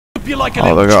you like a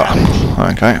Oh, little they got.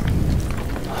 challenge? Okay.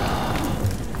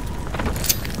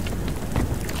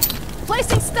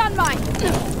 Placing stun mine.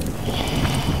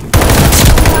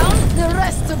 Down, the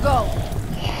rest to go.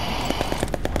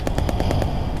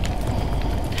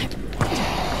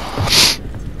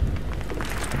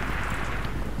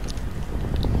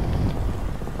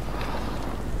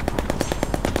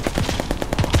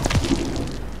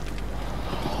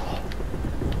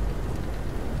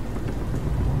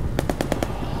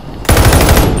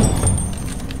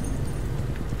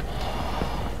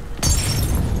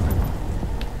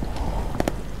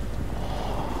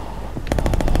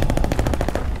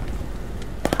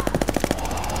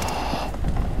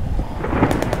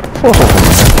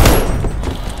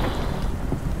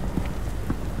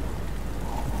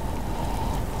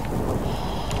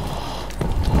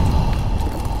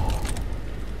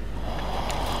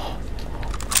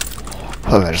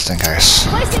 Oh, just in case.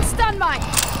 Placing stun mine.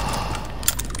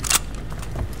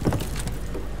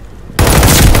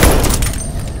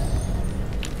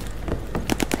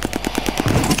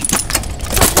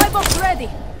 Supply box ready.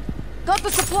 Got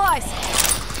the supplies.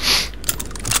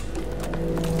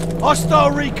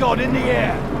 Hostile recon in the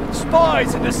air.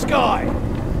 Spies in the sky.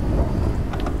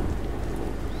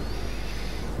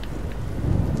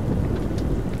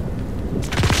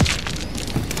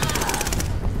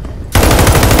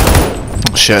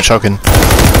 Oh, shit, choking.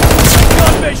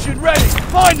 Gun mission ready.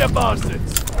 Find the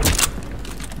bastards.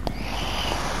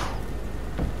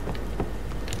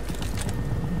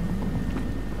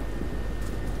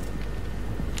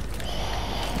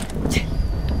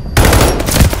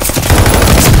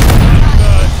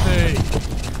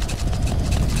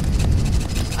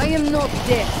 I am not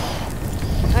dead.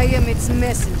 I am its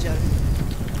messenger.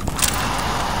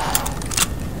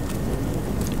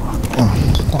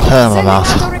 Hair in my Sending out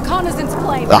mouth. a reconnaissance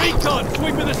plane. Recon,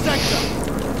 sweeping the sector.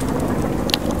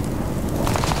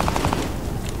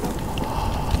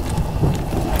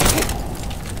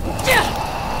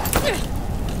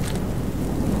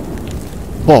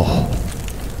 Whoa.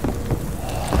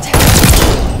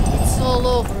 It's all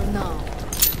over now.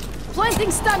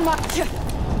 Planting stun mine.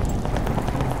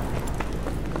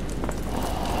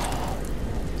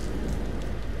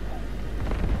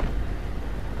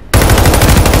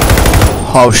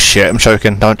 Oh shit, I'm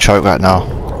choking. Don't choke right now.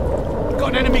 Got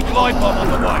an enemy glide bomb on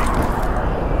the way.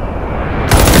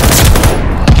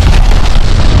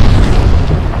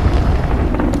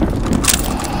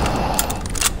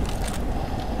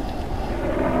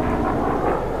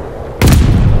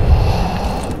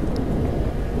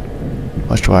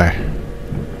 Which way?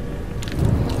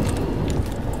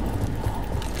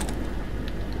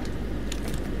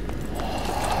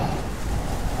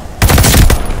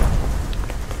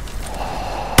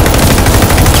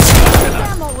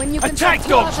 Attack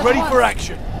dogs ready for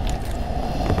action.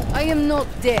 I am not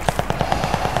dead.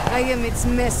 I am its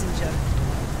messenger.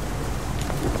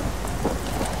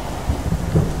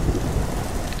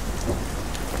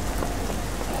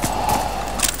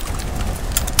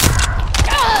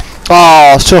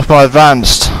 Oh, it's off my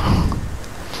advanced.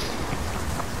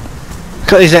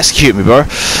 He's execute me, bro.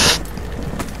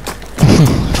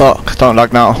 Fuck, don't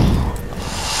lag now.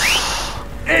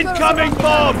 Incoming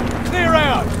bomb! Clear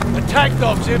out! Attack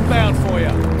dogs inbound for you.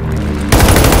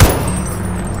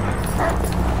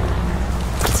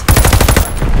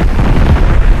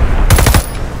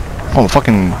 Oh,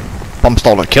 fucking bomb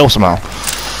stole a kill somehow.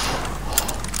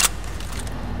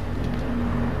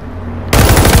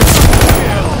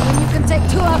 You can take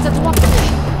two out at once.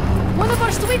 One of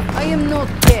our sweep. I am not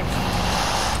dead.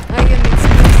 I am its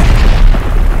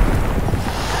messenger.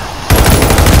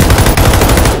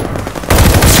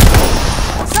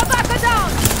 Sabaka down.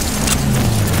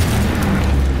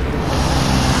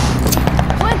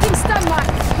 Planting stun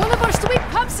mine. One of our sweep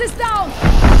pumps is down.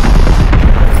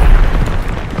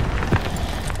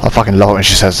 I fucking love it when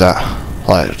she says that.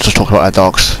 Like, just talk about her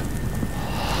dogs.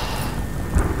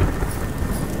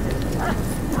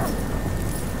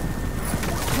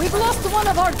 We've lost one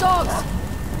of our dogs.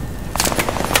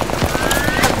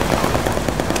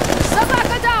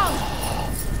 Sabaka down.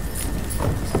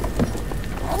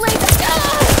 Lay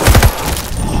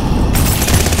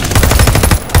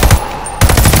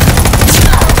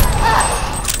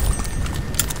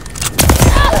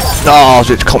Oh,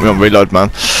 it caught me on reload, man.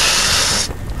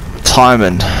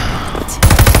 Timing.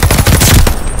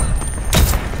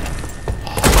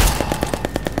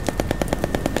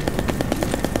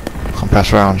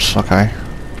 Compressed rounds, okay.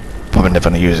 Probably never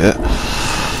gonna use it.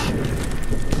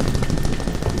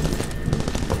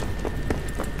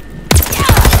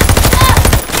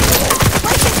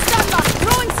 Placing stun lock.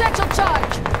 Throwing satchel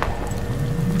charge.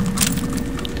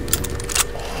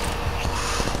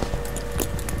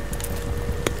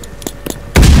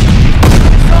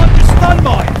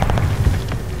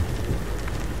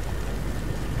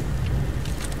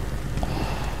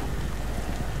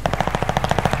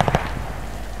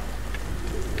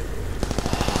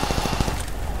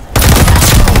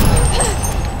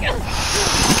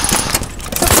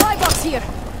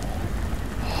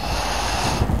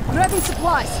 Grabbing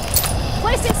supplies.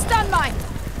 Placing stun mine.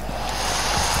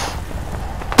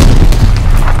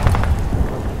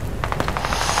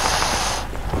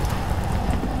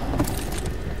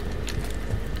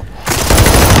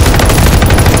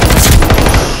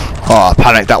 Oh, I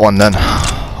panicked that one then.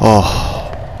 Oh.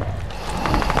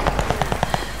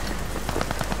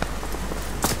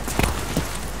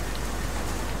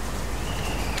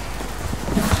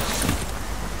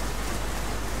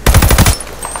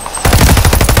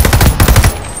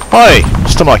 Hey,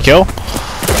 still my kill.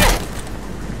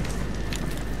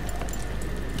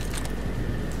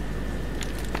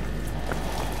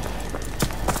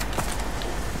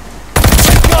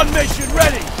 Gun mission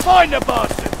ready! Find the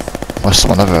bastards! There's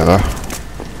someone over there.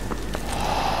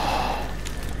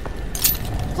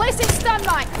 Placing stun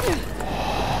mine.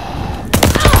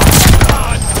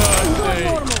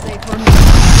 Normal day for me.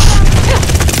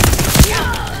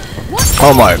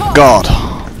 Oh my god.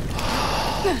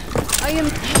 I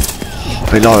am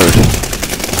Reload.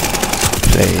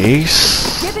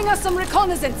 Please. giving us some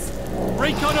reconnaissance.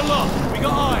 Recon aloft! We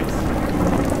got eyes!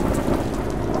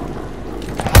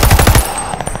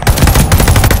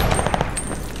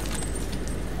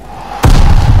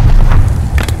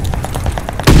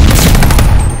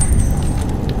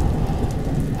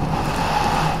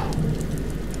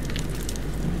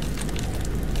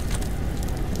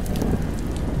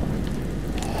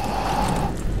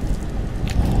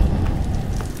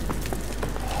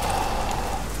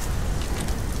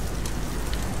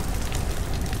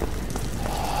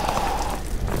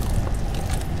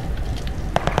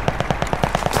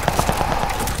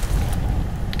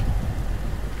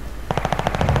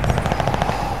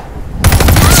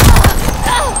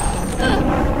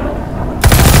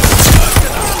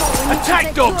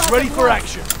 Attack dogs ready for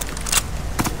action!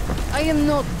 I am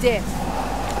not death.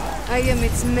 I am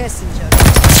its messenger.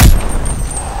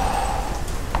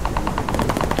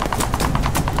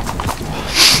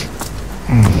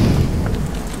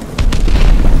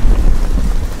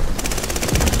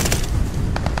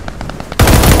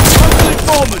 Local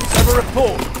informants have a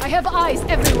report. I have eyes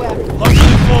everywhere. Local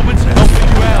informants are helping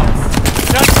you out.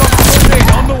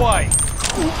 That's on the way.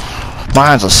 My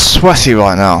hands are sweaty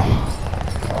right now.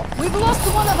 We've lost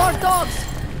one of our dogs.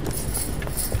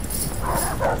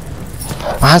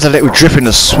 My hands are literally dripping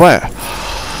with sweat.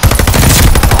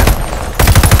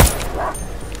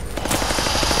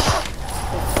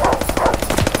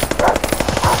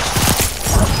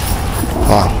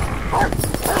 Wow.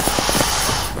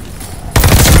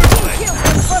 Kill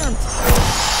confirmed.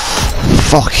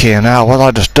 Fucking hell, what did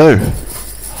I just do?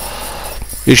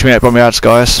 YouTube me at BrummyAdz,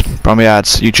 guys.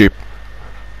 BrummyAdz, YouTube.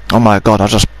 Oh my god, I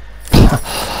just...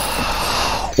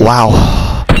 Wow.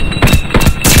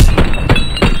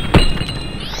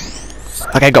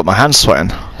 Okay, got my hands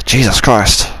sweating. Jesus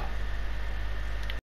Christ.